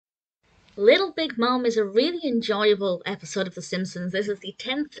Little Big Mom is a really enjoyable episode of The Simpsons. This is the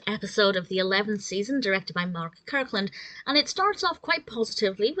 10th episode of the 11th season, directed by Mark Kirkland, and it starts off quite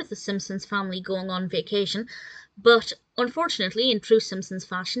positively with the Simpsons family going on vacation, but unfortunately, in true Simpsons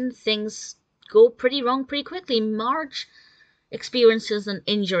fashion, things go pretty wrong pretty quickly. Marge experiences an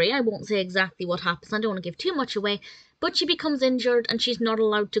injury. I won't say exactly what happens, I don't want to give too much away, but she becomes injured and she's not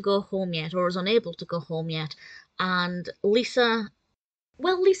allowed to go home yet, or is unable to go home yet. And Lisa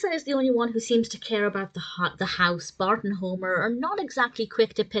is the only one who seems to care about the house. Bart and Homer are not exactly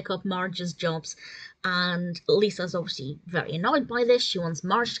quick to pick up Marge's jobs, and Lisa's obviously very annoyed by this. She wants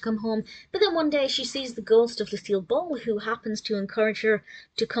Marge to come home, but then one day she sees the ghost of Lucille Ball, who happens to encourage her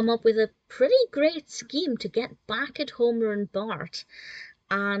to come up with a pretty great scheme to get back at Homer and Bart.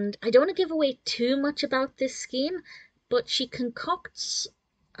 And I don't want to give away too much about this scheme, but she concocts,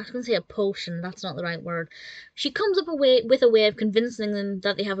 I was going to say a potion, that's not the right word. She comes up with a way of convincing them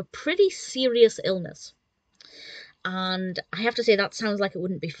that they have a pretty serious illness. And I have to say, that sounds like it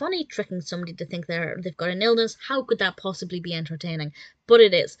wouldn't be funny, tricking somebody to think they've got an illness. How could that possibly be entertaining? But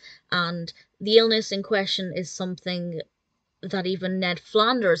it is. And the illness in question is something that even Ned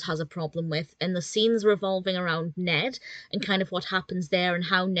Flanders has a problem with, and the scenes revolving around Ned and kind of what happens there and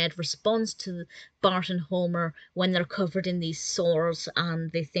how Ned responds to Bart and Homer when they're covered in these sores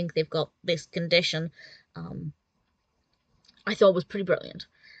and they think they've got this condition, um, I thought was pretty brilliant.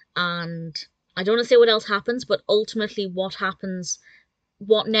 And I don't want to say what else happens, but ultimately what happens,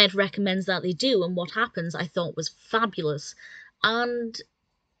 what Ned recommends that they do and what happens, I thought was fabulous. And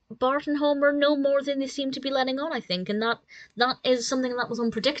Bart and Homer know more than they seem to be letting on, I think, and that is something that was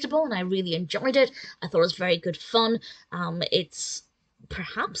unpredictable, and I really enjoyed it. I thought it was very good fun. It's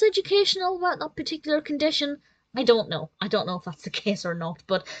perhaps educational about that particular condition. I don't know. I don't know if that's the case or not,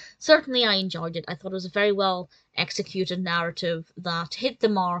 but certainly I enjoyed it. I thought it was a very well executed narrative that hit the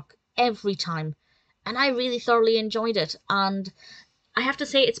mark every time, and I really thoroughly enjoyed it. And I have to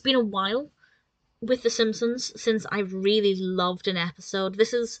say, it's been a while with The Simpsons since I really loved an episode.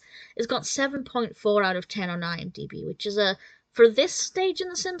 It's got 7.4 out of 10 on IMDb, which is for this stage in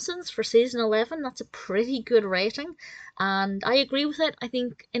The Simpsons, for season 11, that's a pretty good rating. And I agree with it. I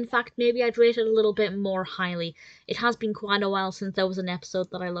think, in fact, maybe I'd rate it a little bit more highly. It has been quite a while since there was an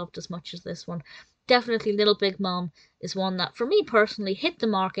episode that I loved as much as this one. Definitely Little Big Mom is one that, for me personally, hit the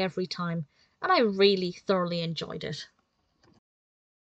mark every time, and I really thoroughly enjoyed it.